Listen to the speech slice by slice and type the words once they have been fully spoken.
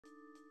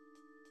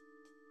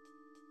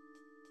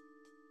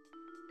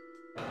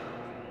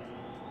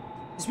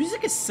This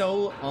music is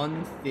so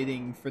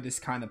unfitting for this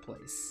kind of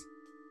place.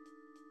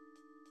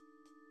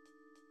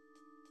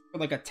 For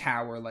like a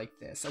tower like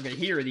this. Okay,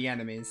 here are the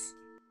enemies.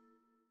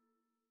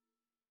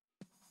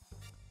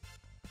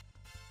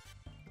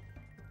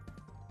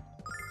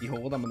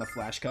 Behold, I'm gonna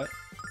flash cut.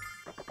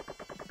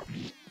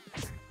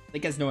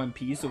 Lake has no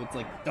MP, so it's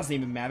like, doesn't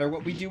even matter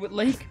what we do with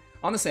Lake.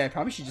 Honestly, I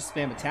probably should just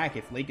spam attack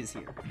if Lake is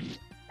here.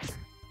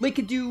 Lake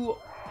could do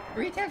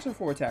 3 attacks or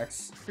 4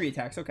 attacks? 3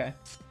 attacks, okay.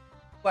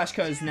 Flash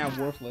cut is now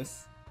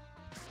worthless.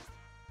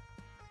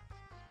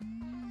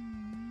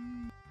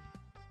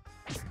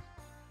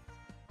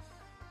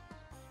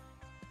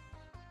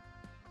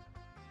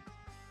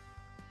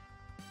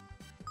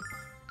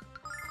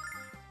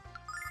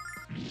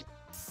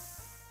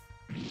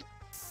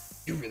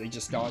 You really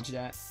just dodged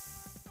that.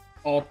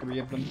 All 3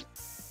 of them.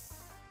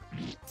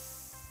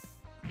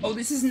 Oh,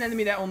 this is an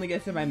enemy that only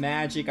gets hit by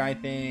magic, I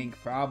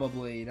think.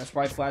 Probably. That's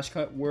why Flash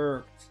Cut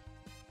worked.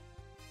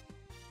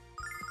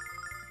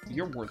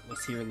 You're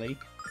worthless here, Lake.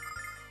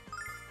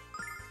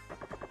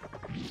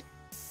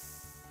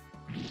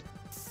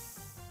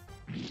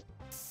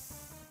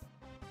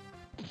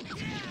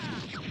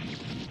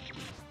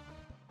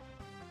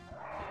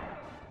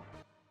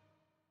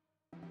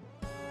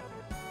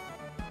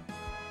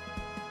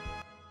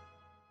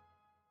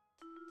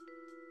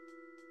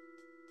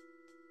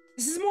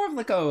 This is more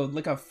of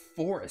like a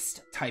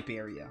forest type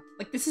area.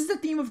 Like, this is the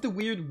theme of the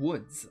weird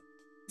woods.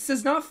 This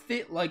does not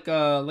fit like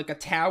a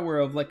tower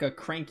of like a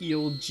cranky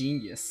old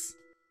genius.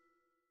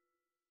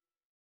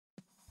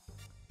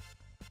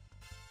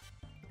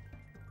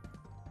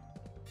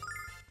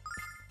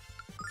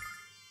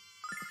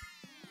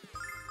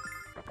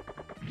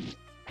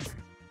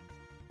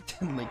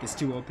 Lake is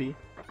too OP.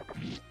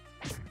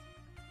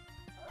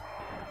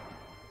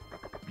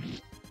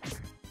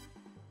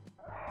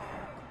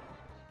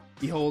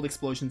 Behold,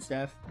 explosion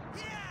staff.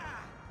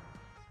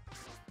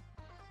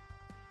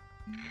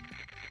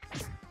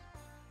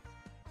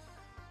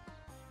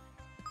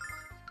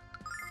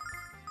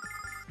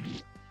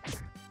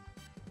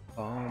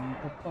 Bum,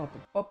 ba, ba,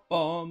 ba,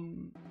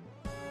 bum.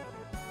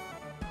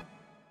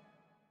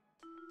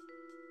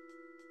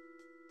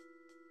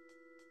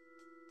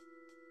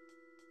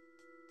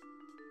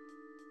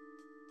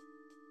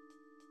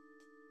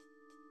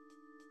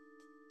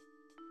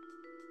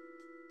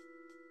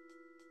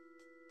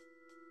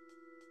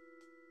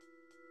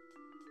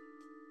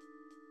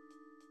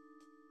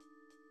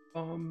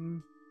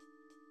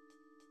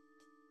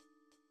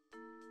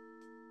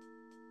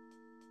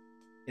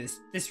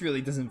 This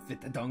really doesn't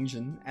fit the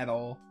dungeon at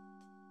all.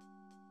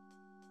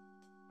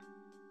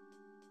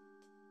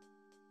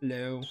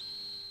 Hello.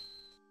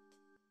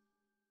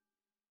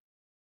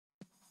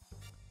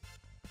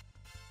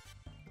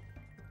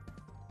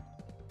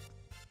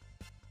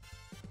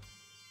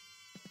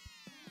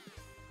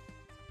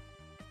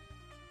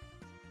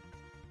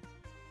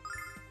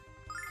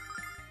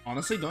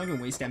 Honestly, don't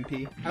even waste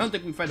MP. I don't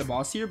think we fight a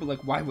boss here, but like,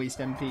 why waste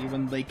MP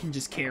when they can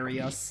just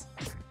carry us?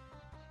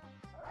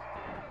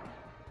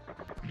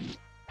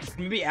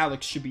 Maybe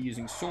Alex should be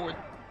using sword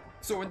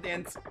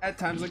dance at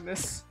times like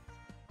this.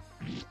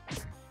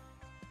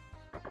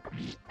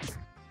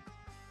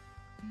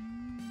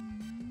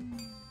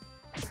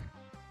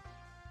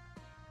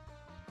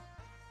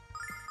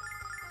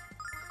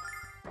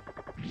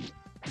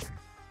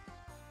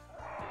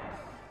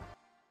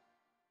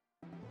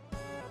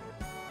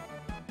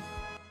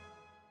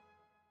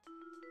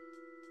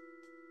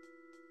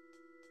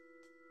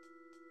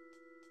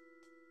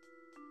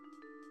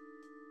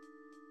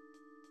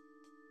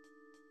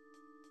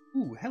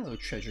 Ooh, hello,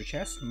 treasure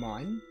chest.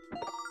 Mine.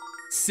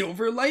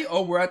 Silverlight?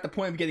 Oh, we're at the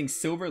point of getting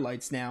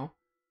Silverlights now.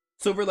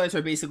 Silverlights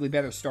are basically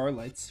better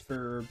Starlights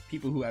for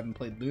people who haven't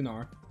played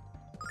Lunar.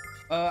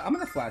 I'm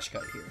gonna flash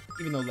cut here,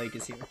 even though Lake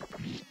is here.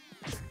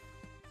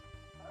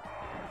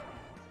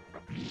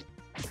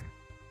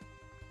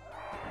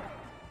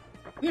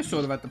 We're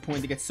sort of at the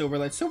point to get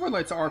Silverlights.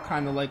 Silverlights are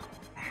kind of like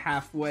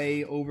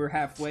halfway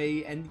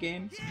end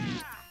game.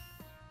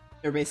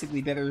 They're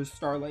basically better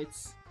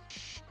Starlights.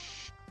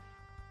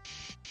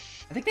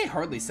 I think they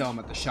hardly sell them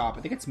at the shop.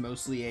 I think it's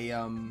mostly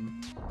a,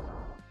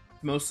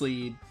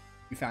 mostly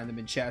you find them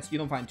in chests. You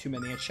don't find too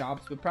many at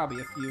shops, but probably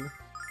a few.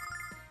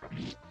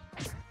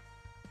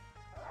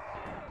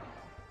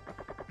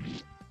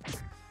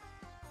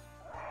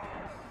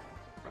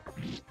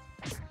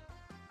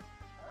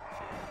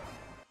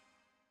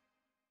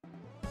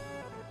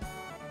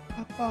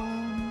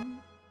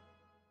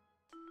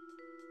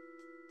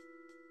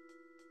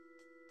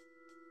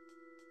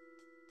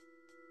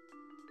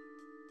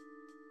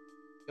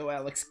 Go,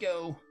 Alex,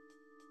 go.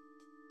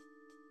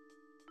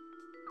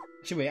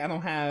 Actually, wait, I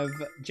don't have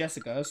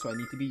Jessica, so I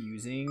need to be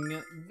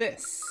using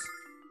this.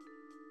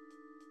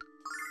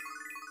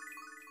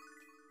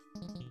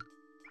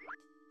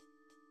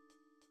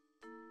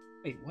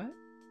 Wait, what?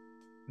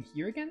 I'm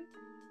here again?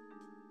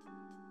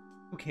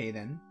 Okay,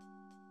 then.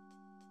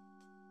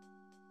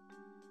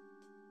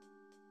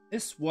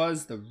 This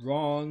was the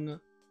wrong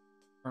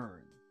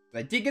turn. But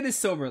I did get a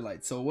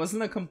Silverlight, so it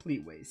wasn't a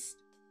complete waste.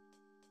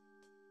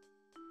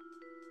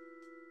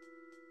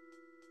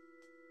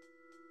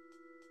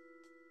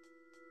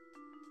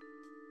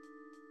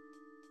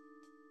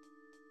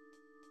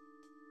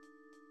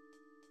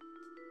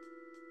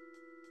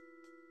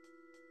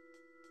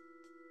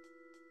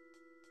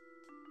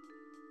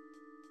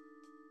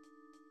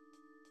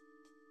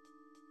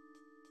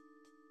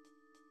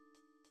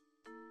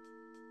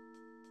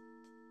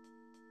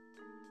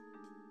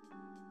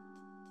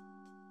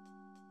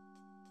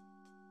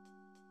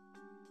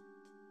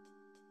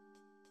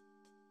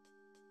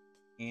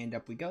 And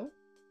up we go.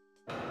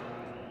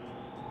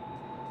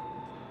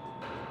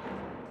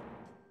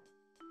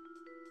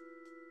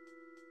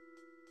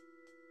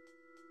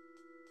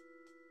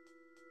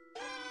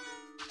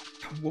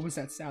 What was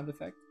that sound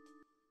effect?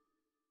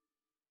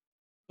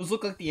 Those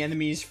look like the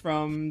enemies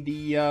from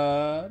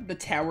the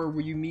tower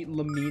where you meet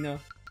Lamina.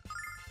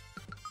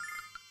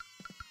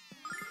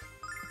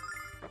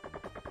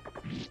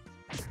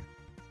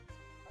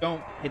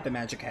 Don't hit the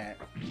magic hat.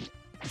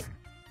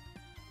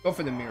 Go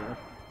for the mirror.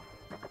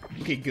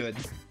 Okay, good.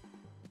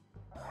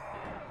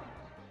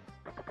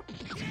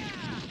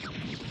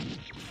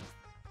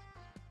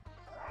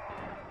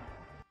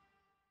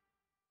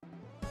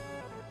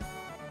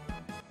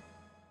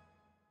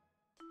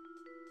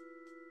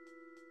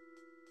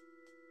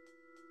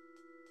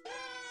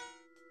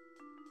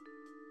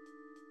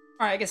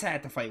 Alright, I guess I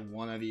had to fight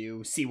one of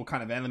you. See what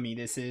kind of enemy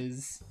this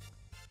is.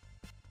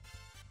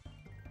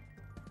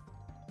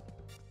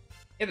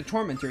 Yeah, the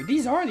Tormentor.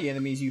 These are the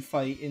enemies you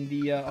fight in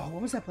the, oh,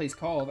 what was that place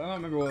called? I don't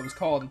remember what it was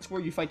called. It's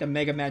where you fight the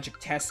Mega Magic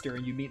Tester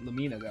and you meet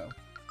Lamina, though.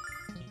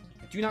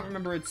 I do not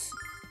remember its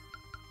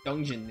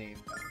dungeon name,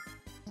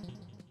 though.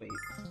 Wait.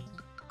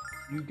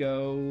 You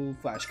go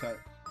Flash Cut.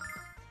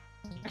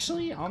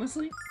 Actually,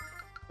 honestly,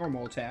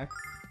 normal attack.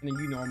 And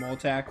then you normal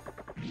attack.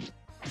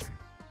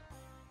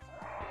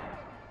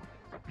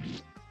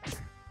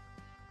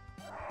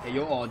 Yeah,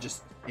 you'll all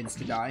just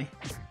insta-die.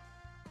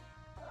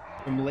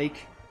 From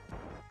Lake.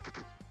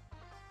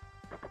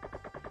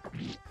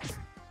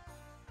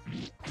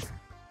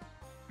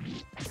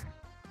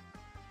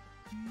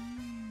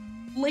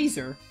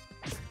 Laser.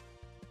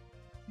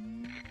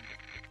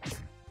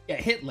 Yeah,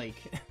 hit Lake.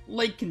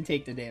 Lake can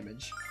take the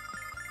damage.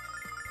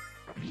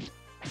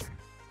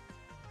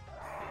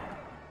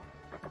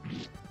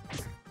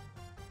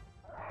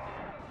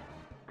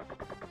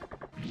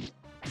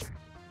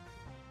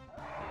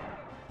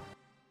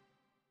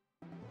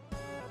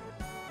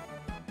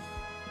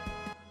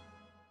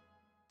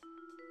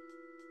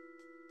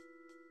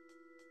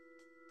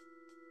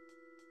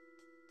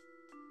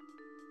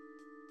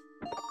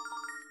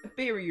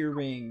 Barrier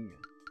ring.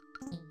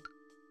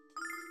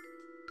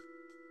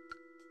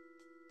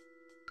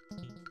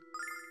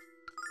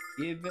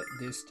 Give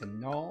this to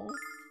Null.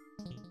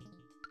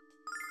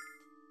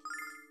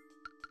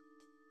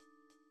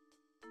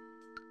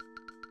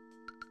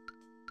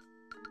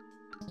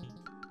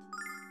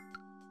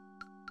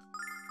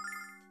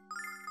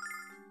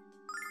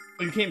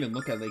 Oh, you can't even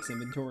look at Lake's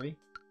inventory.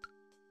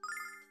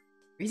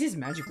 Raises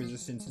magic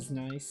resistance is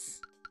nice.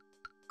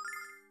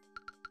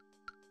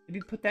 Maybe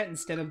put that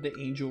instead of the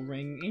Angel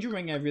Ring. Angel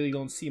Ring I really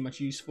don't see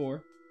much use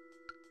for.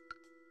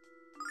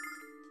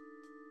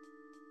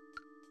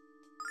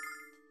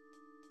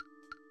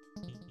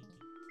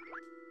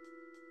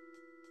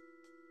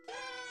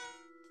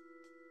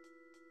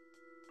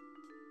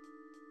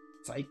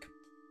 Psych.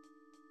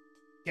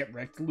 Get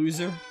wrecked,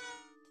 loser.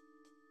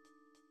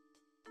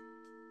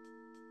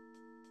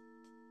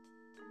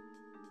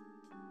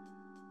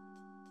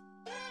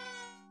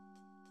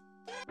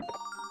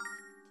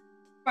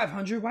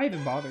 $500? Why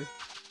even bother?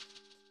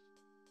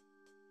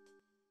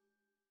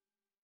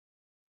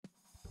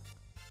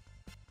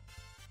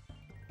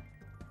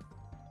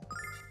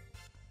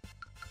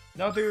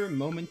 Another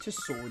moment to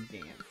sword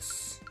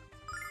dance.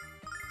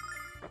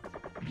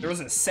 There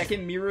was a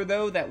second mirror,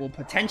 though, that will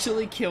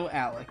potentially kill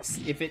Alex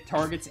if it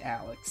targets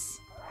Alex.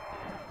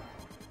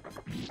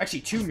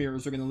 Actually, two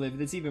mirrors are gonna live.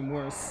 That's even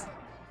worse.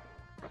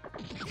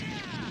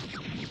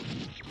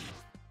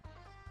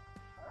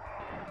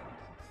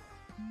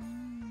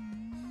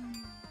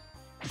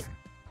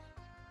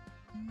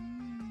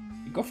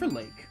 Go for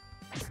Lake.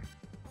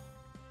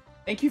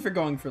 Thank you for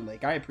going for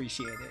Lake. I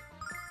appreciate it.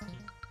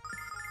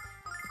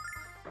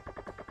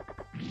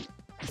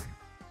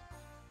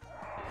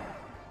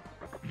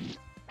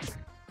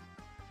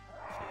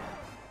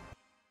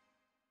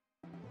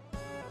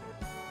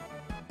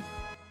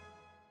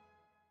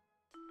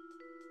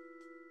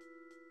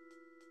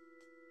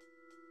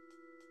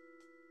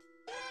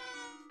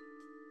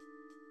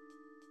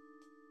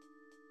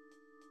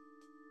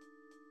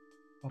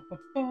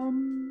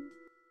 Ba-ba-bum.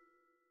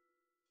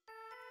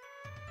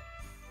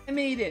 I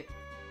made it!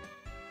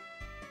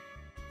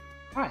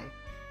 Hi.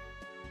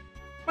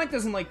 Myght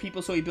doesn't like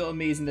people, so he built a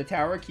maze in the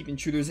tower, keep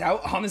intruders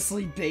out.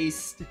 Honestly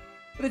based.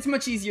 But it's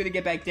much easier to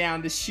get back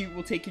down. This chute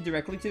will take you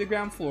directly to the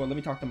ground floor. Let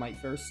me talk to Myght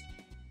first.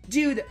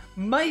 Dude,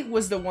 Myght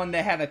was the one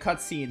that had a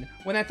cutscene.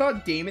 When I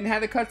thought Damon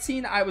had a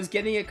cutscene, I was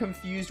getting it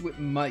confused with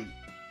Myght.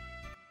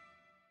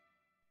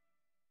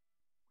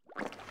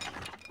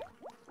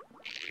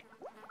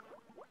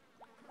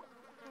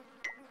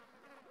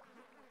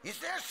 Is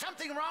there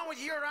something wrong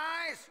with your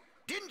eyes?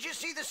 Didn't you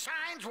see the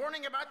signs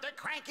warning about the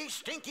cranky,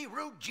 stinky,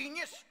 rude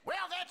genius?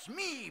 Well, that's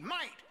me,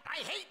 Myght. I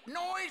hate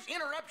noise,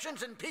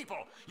 interruptions, and people.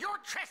 You're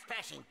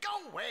trespassing.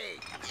 Go away.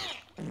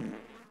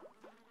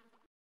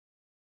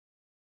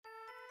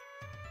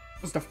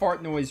 Was the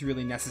fart noise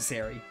really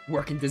necessary?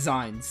 Working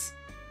Designs.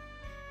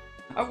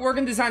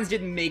 Working Designs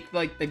didn't make,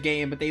 like, the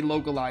game, but they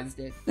localized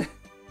it. You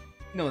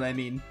know what I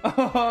mean.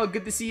 Oh,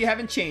 good to see you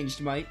haven't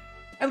changed, Myght.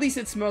 At least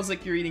it smells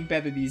like you're eating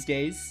better these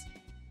days.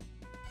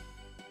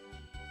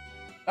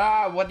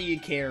 Ah, what do you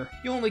care?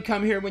 You only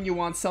come here when you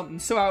want something,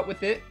 so out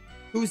with it.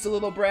 Who's the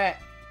little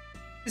brat?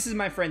 This is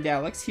my friend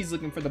Alex. He's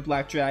looking for the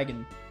Black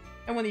Dragon.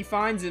 And when he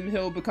finds him,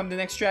 he'll become the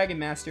next Dragon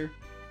Master.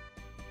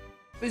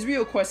 His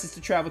real quest is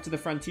to travel to the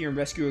frontier and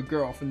rescue a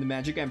girl from the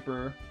Magic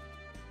Emperor.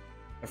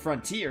 The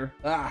frontier?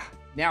 Ah,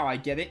 now I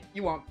get it.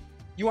 You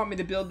want me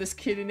to build this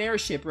kid an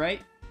airship,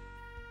 right?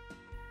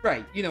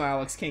 Right, you know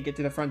Alex can't get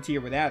to the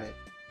frontier without it.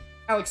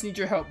 Alex needs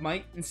your help,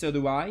 Myght, and so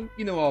do I.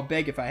 You know I'll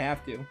beg if I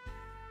have to.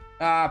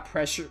 Ah,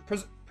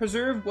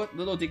 preserve what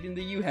little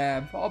dignity you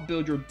have. I'll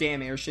build your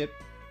damn airship.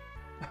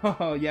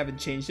 Oh, you haven't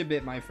changed a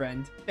bit, my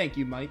friend. Thank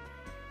you, Myght.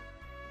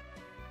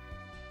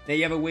 Now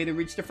you have a way to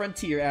reach the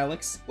frontier,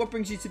 Alex. What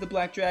brings you to the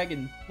Black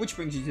Dragon? Which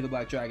brings you to the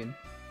Black Dragon?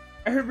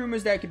 I heard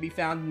rumors that it could be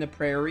found in the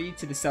prairie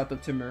to the south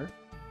of Timur.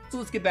 So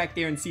let's get back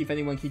there and see if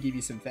anyone can give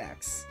you some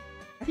facts.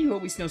 How do you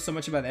always know so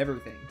much about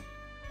everything?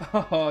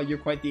 Oh, you're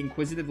quite the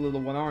inquisitive little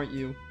one, aren't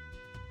you?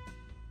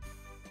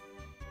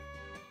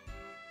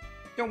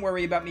 Don't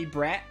worry about me,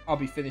 brat. I'll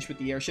be finished with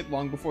the airship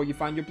long before you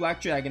find your Black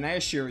Dragon, I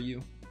assure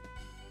you.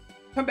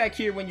 Come back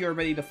here when you're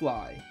ready to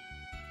fly.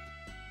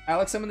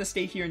 Alex, I'm gonna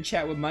stay here and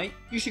chat with Myght.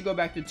 You should go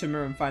back to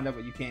Timur and find out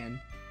what you can.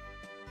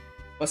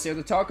 What's there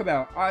to talk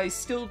about? I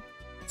still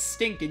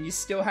stink and you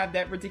still have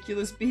that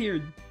ridiculous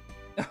beard.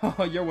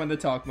 Oh, you're one to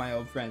talk, my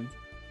old friend.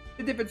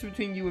 The difference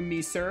between you and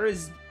me, sir,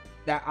 is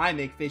that I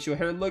make facial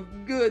hair look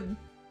good.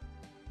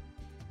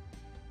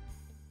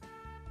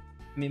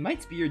 I mean,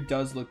 Might's beard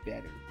does look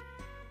better.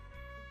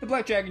 The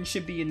Black Dragon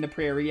should be in the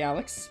prairie,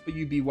 Alex, but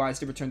you'd be wise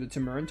to return to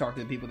Timur and talk to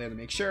the people there to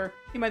make sure.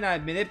 He might not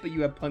admit it, but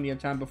you have plenty of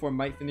time before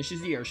Myght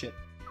finishes the airship.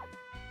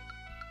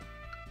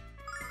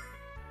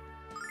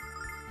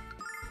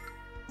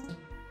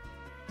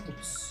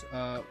 Oops.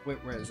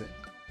 Wait, where is it?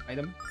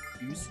 Item?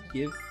 Use?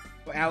 Give?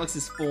 Well, Alex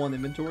is full on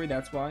inventory,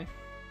 that's why.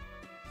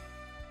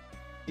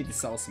 Need to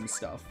sell some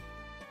stuff.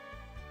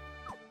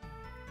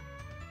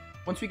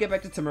 Once we get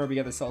back to Timur, we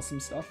gotta sell some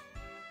stuff.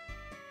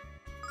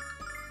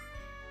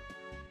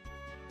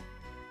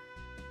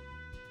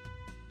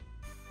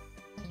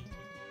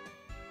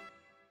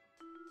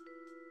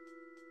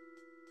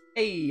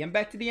 Hey, I'm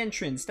back to the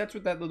entrance. That's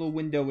what that little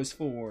window is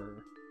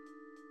for.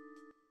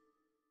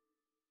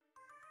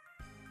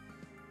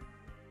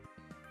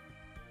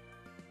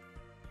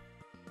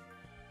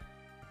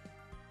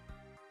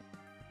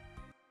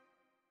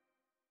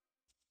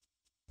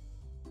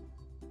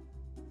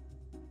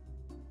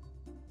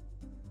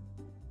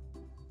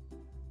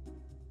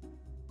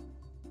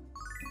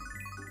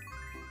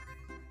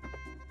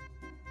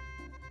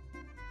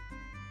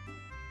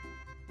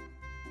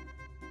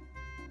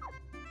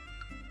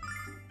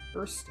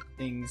 First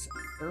things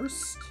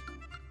first.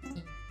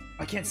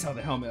 I can't sell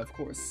the helmet, of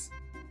course.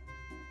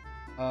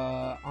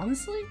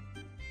 Honestly?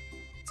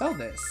 Sell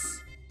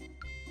this.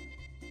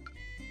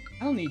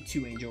 I don't need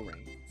 2 angel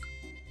rings.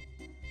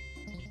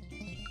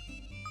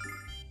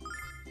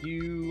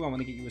 I want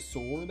to get you a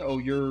sword. Oh,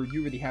 you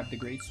already have the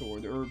great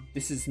sword, or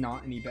this is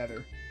not any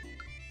better.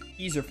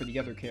 These are for the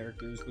other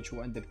characters, which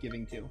we'll end up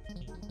giving to.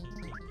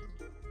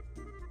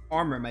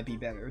 Armor might be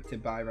better to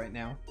buy right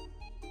now.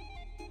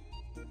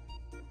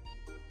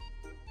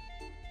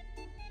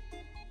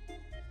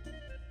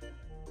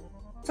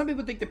 Some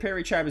people think the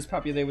Prairie Tribe is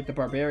populated with the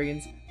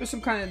barbarians. There's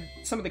some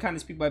of the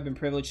kindest people I've been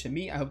privileged to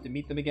meet. I hope to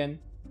meet them again.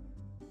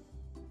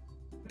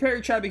 The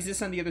Prairie Tribe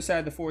exists on the other side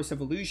of the Forest of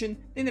Illusion.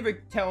 They never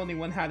tell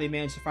anyone how they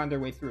managed to find their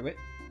way through it.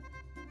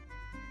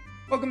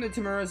 Welcome to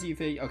Timur's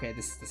Efe. Okay,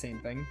 this is the same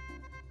thing.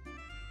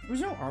 There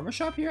was no armor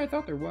shop here? I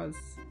thought there was.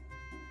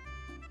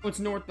 Oh, it's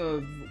north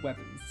of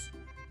weapons.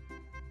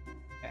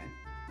 Okay.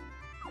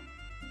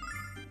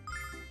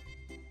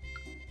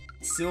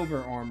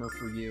 Silver armor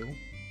for you.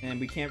 And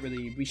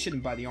we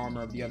shouldn't buy the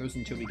armor of the others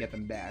until we get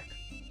them back.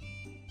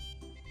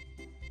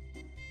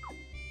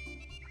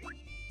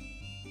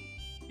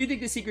 You think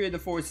the secret of the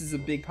forest is a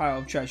big pile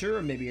of treasure,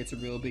 or maybe it's a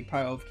real big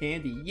pile of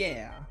candy?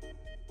 Yeah.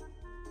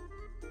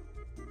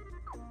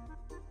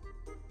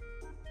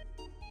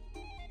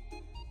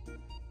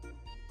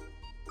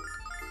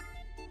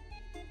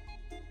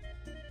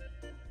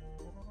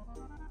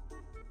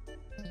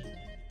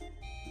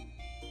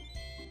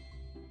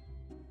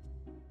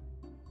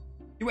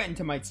 You went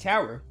into Might's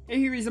tower. I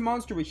hear he's a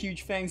monster with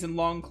huge fangs and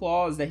long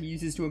claws that he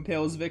uses to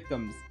impale his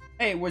victims.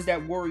 Hey, where's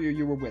that warrior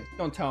you were with?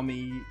 Don't tell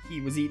me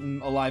he was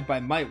eaten alive by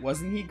Myght,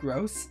 wasn't he?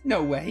 Gross.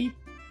 No way.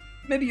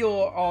 Maybe you'll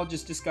all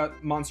just discuss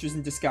monsters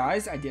in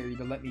disguise. I dare you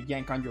to let me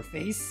yank on your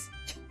face.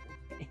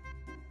 Okay.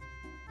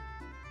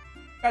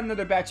 Got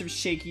another batch of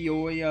shaky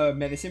oi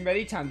medicine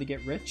ready. Time to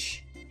get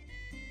rich.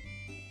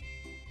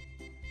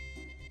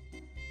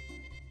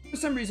 For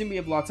some reason, we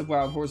have lots of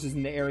wild horses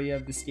in the area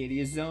of the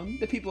Stadia Zone.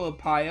 The people of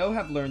Pio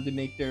have learned to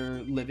make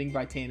their living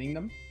by taming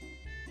them.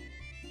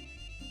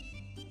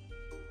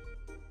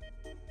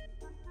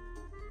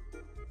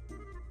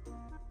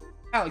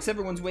 Alex,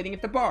 everyone's waiting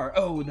at the bar.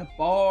 Oh, the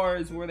bar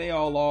is where they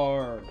all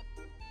are.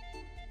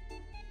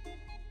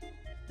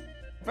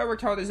 If I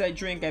worked hard as I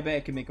drink, I bet I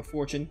could make a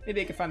fortune.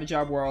 Maybe I could find a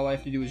job where all I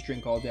have to do is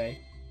drink all day.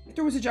 If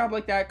there was a job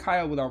like that,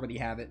 Kyle would already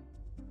have it.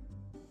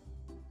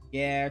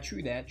 Yeah,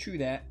 true that, true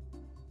that.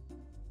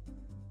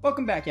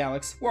 Welcome back,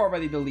 Alex. We're all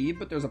ready to leave,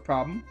 but there's a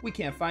problem. We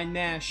can't find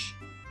Nash.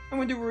 I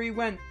wonder where he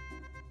went.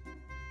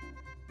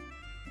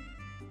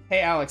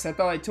 Hey, Alex, I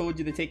thought I told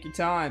you to take your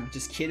time.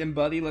 Just kidding,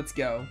 buddy. Let's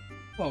go.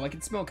 Whoa, I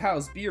can smell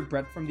Kyle's beer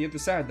breath from the other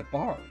side of the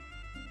bar.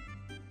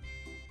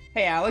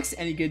 Hey, Alex,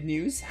 any good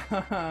news?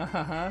 Ha ha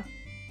ha ha.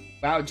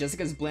 Wow,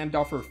 Jessica's blamed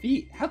off her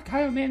feet. How'd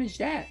Kyle manage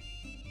that?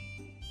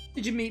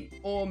 Did you meet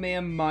old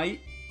man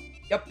Myght?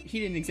 Yep, he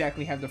didn't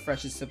exactly have the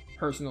freshest of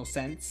personal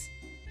sense.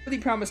 But he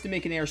promised to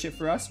make an airship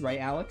for us, right,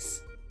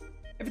 Alex?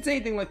 If it's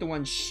anything like the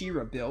one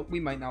Shira built, we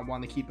might not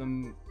want to keep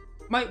him...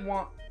 Might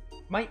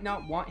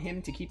not want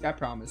him to keep that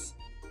promise.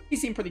 He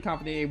seemed pretty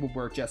confident it would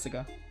work,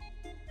 Jessica.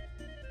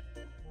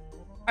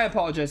 I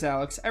apologize,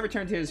 Alex. I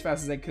returned here as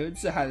fast as I could,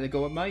 so how did it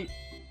go at Myght?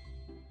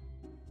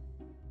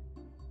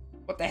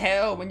 What the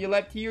hell? When you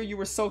left here, you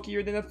were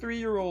sulkier than a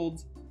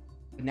 3-year-old.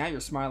 But now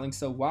you're smiling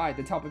so wide,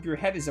 the top of your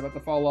head is about to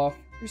fall off.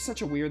 You're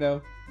such a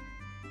weirdo.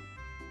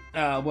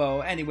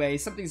 Well, anyway,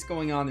 something's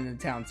going on in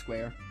the town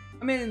square.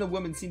 A man and a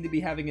woman seem to be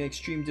having an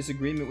extreme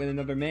disagreement with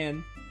another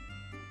man.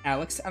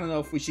 Alex, I don't know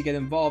if we should get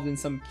involved in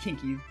some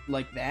kinky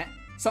like that.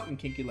 Something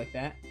kinky like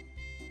that.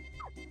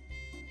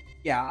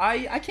 Yeah,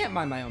 I can't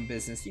mind my own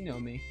business, you know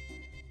me.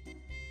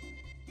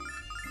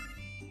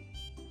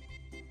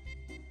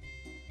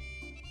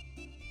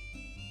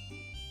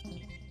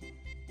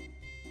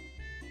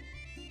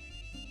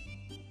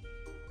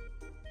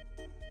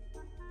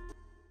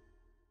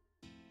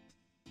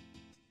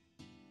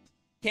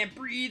 Can't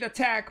breathe,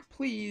 attack,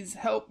 please,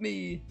 help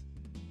me.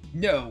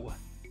 No.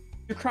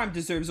 Your crime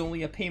deserves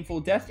only a painful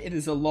death. It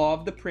is a law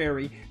of the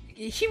prairie.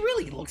 He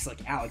really looks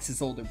like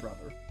Alex's older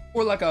brother.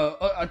 Or like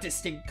a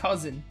distant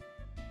cousin.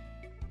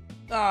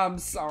 I'm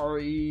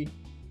sorry.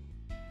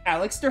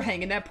 Alex, they're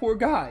hanging that poor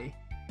guy.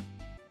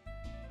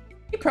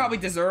 He probably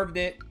deserved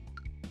it.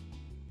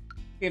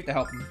 We have to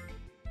help him.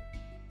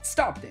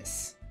 Stop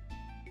this.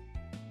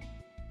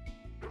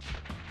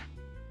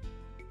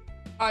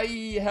 I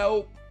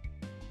help.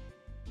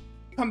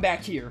 Come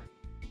back here.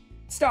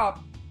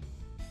 Stop.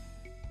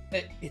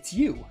 It's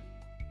you.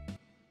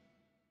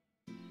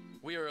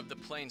 We are of the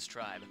Plains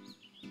tribe.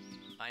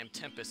 I am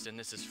Tempest and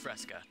this is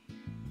Fresca.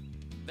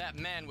 That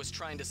man was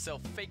trying to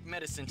sell fake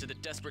medicine to the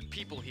desperate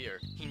people here.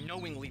 He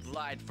knowingly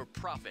lied for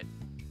profit.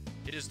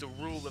 It is the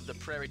rule of the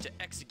prairie to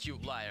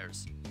execute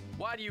liars.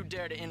 Why do you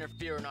dare to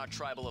interfere in our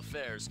tribal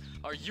affairs?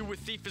 Are you a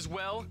thief as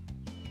well?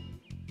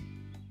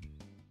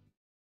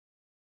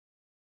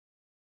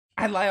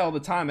 I lie all the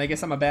time. I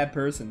guess I'm a bad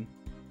person.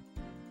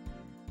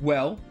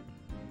 Well,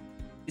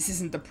 this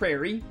isn't the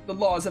prairie. The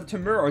laws of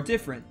Tamur are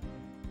different.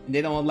 And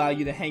they don't allow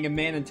you to hang a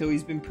man until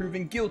he's been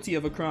proven guilty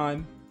of a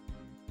crime.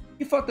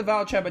 You fought the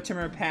Vile Tribe at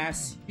Tamur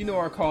Pass. You know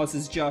our cause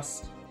is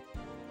just.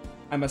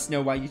 I must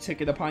know why you took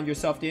it upon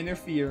yourself to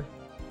interfere.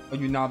 Are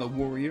you not a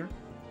warrior?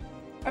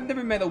 I've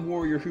never met a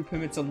warrior who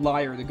permits a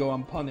liar to go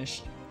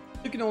unpunished.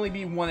 There can only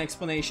be one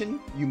explanation.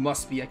 You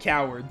must be a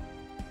coward.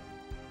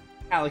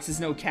 Alex is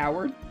no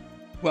coward?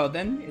 Well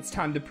then, it's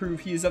time to prove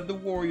he is of the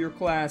warrior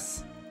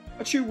class.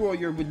 A true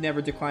warrior would never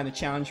decline a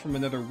challenge from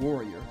another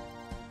warrior.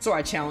 So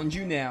I challenge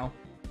you now.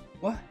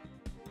 What?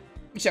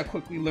 We shall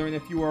quickly learn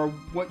if you are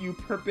what you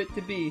purport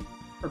to be.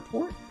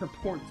 Purport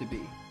to be.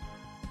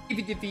 If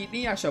you defeat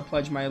me, I shall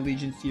pledge my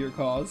allegiance to your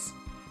cause.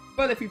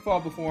 But if you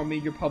fall before me,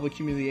 your public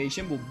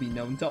humiliation will be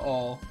known to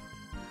all.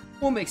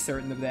 We'll make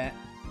certain of that.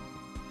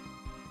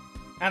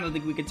 I don't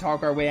think we can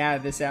talk our way out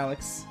of this,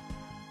 Alex.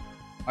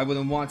 I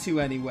wouldn't want to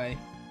anyway.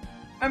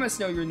 I must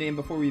know your name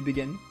before we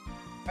begin.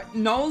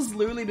 Null's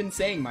literally been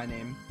saying my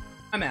name.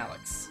 I'm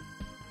Alex.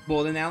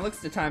 Well then, Alex,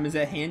 the time is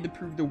at hand to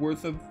prove the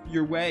worth of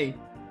your way.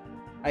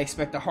 I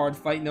expect a hard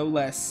fight, no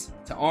less.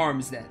 To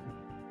arms, then.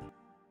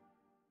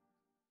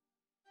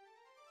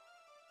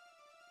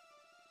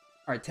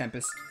 Alright,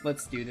 Tempest.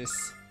 Let's do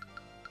this.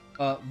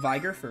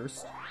 Vigor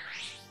first.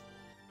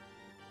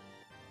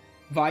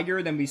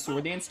 Vigor, then we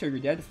sword dance till you're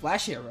dead.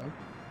 Flash arrow.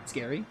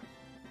 Scary.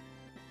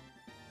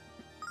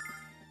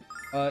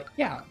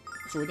 Yeah.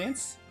 Sword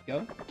dance.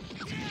 Go.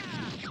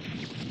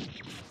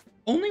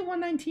 Only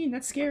 119.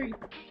 That's scary.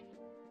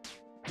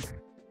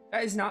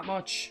 That is not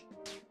much.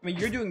 I mean,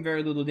 you're doing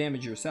very little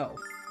damage yourself.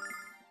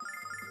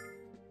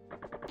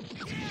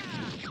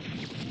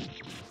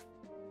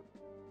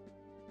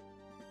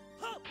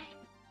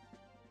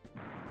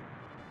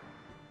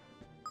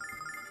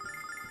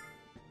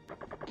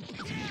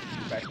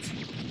 Perfect.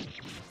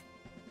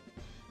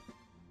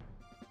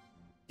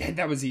 Yeah,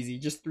 that was easy.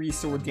 Just 3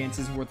 sword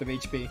dances worth of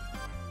HP.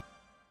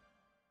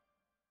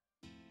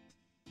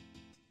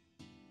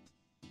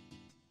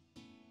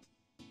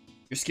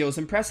 Your skill is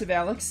impressive,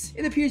 Alex.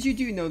 It appears you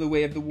do know the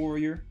way of the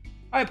warrior.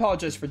 I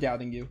apologize for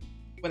doubting you.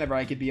 Whenever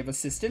I could be of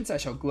assistance, I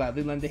shall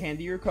gladly lend a hand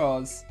to your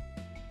cause.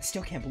 I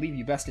still can't believe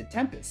you bested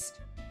Tempest.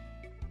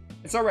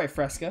 It's alright,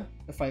 Fresca.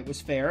 The fight was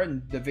fair,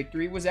 and the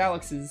victory was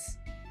Alex's.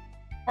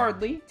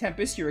 Hardly.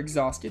 Tempest, you're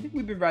exhausted.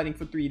 We've been riding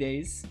for 3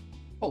 days.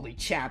 Holy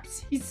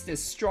chaps, he's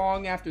this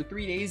strong after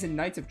 3 days and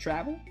nights of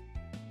travel?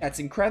 That's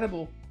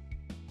incredible.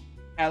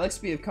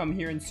 Alex, we have come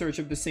here in search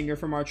of the singer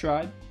from our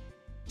tribe.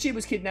 She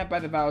was kidnapped by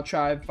the Vile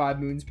tribe 5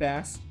 moons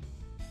past.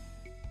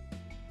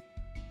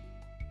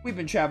 We've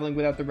been traveling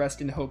without the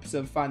rest in hopes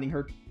of finding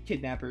her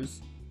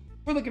kidnappers.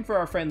 We're looking for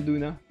our friend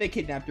Luna. They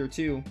kidnapped her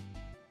too.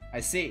 I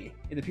see.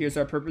 It appears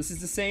our purpose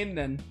is the same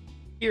then.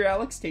 Here,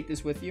 Alex, take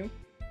this with you.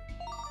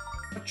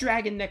 A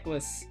dragon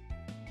necklace.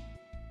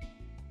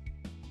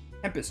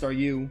 Tempest, are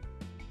you?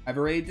 I've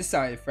already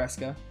decided,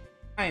 Fresca.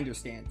 I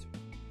understand.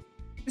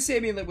 This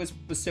amulet was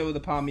bestowed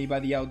upon me by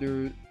the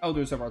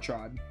elders of our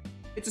tribe.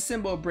 It's a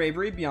symbol of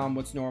bravery beyond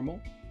what's normal.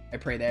 I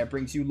pray that it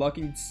brings you luck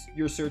in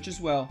your search as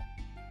well.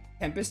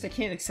 Tempest, I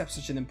can't accept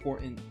such an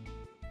important...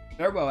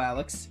 Farewell,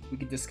 Alex. We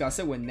can discuss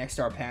it when next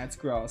our paths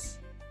cross.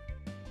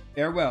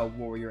 Farewell,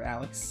 warrior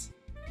Alex.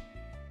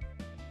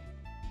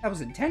 That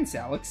was intense,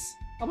 Alex.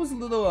 I was a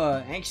little,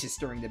 anxious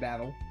during the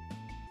battle.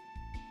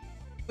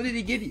 What did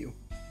he give you?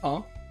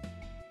 Huh?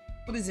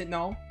 What is it,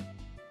 Null?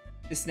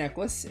 This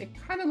necklace? It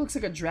kind of looks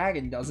like a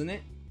dragon, doesn't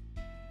it?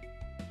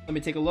 Let me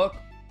take a look.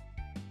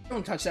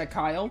 Don't touch that,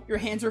 Kyle. Your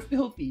hands are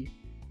filthy.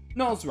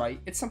 Null's right.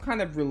 It's some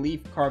kind of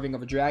relief carving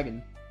of a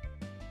dragon.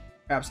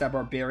 Perhaps that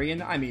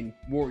barbarian,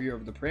 warrior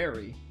of the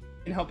prairie,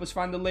 can help us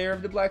find the lair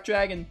of the black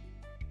dragon.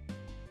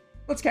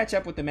 Let's catch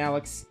up with him,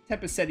 Alex.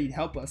 Tempest said he'd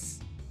help us.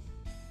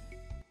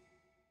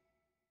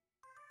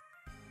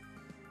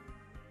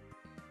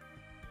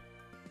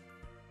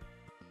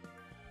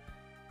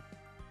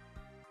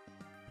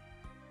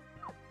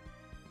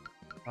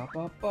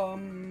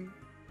 I'm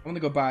gonna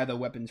go buy the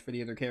weapons for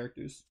the other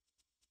characters.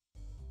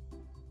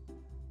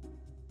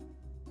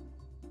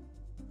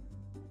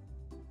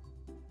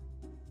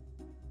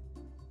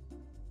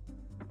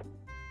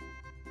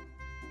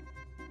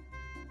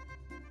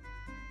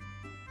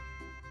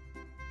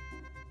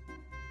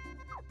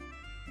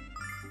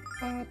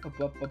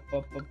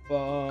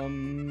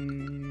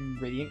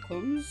 Radiant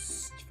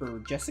clothes for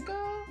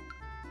Jessica.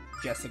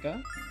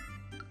 Jessica.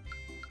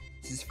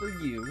 This is for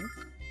you.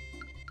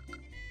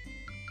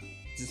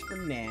 This is for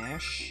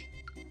Nash.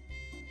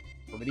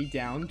 Already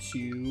down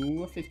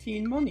to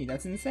 15 money.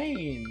 That's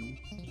insane.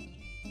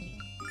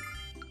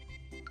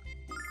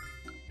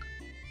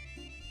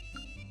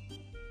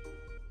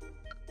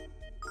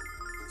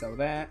 Sell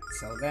that,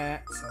 sell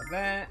that, sell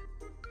that.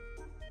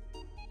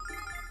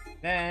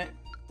 That.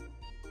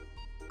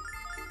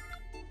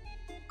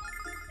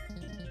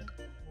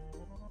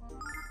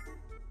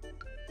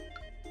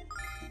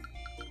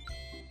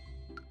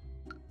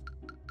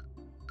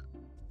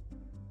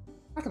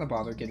 Not gonna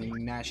bother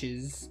getting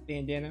Nash's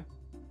bandana.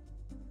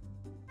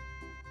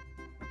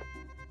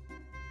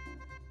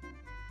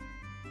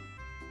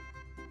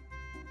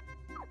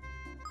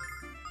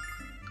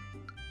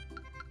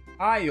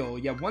 Kyle,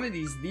 yeah, one of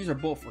these are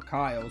both for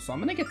Kyle, so I'm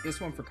gonna get this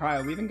one for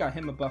Kyle. We haven't got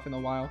him a buff in a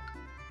while.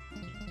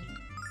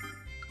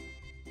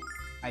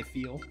 I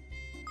feel.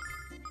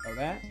 So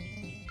that.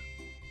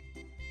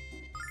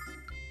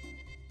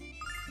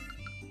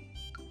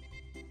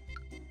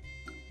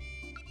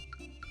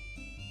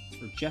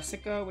 For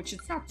Jessica, which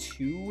it's not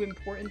too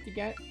important to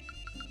get.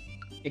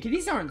 Yeah, 'cause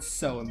these aren't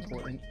so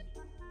important.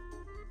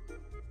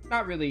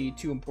 Not really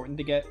too important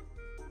to get.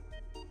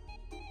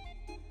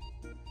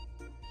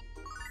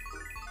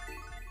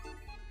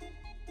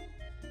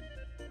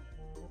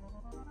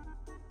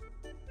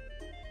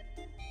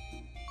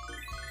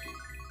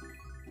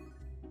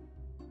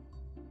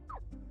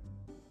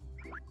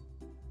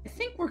 I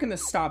think we're gonna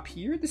stop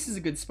here. This is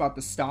a good spot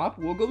to stop.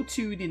 We'll go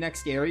to the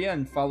next area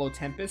and follow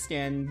Tempest,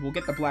 and we'll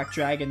get the Black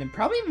Dragon and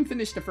probably even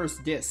finish the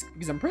first disc,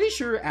 because I'm pretty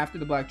sure after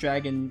the Black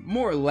Dragon,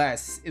 more or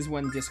less, is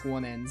when disc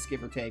 1 ends,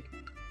 give or take.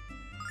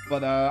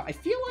 But I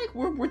feel like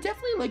we're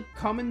definitely like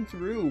coming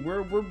through.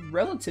 We're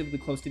relatively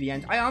close to the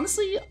end.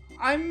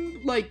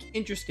 I'm like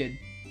interested.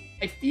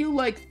 I feel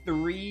like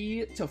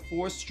 3 to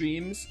 4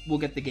 streams will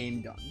get the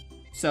game done.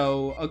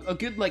 So, a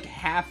good, like,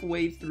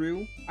 halfway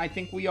through, I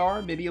think we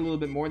are. Maybe a little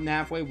bit more than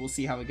halfway. We'll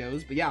see how it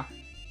goes. But yeah,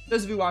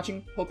 those of you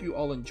watching, hope you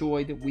all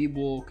enjoyed. We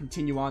will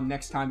continue on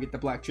next time, get the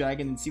Black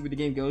Dragon, and see where the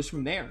game goes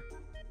from there.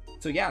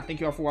 So yeah, thank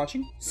you all for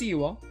watching. See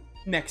you all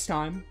next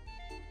time.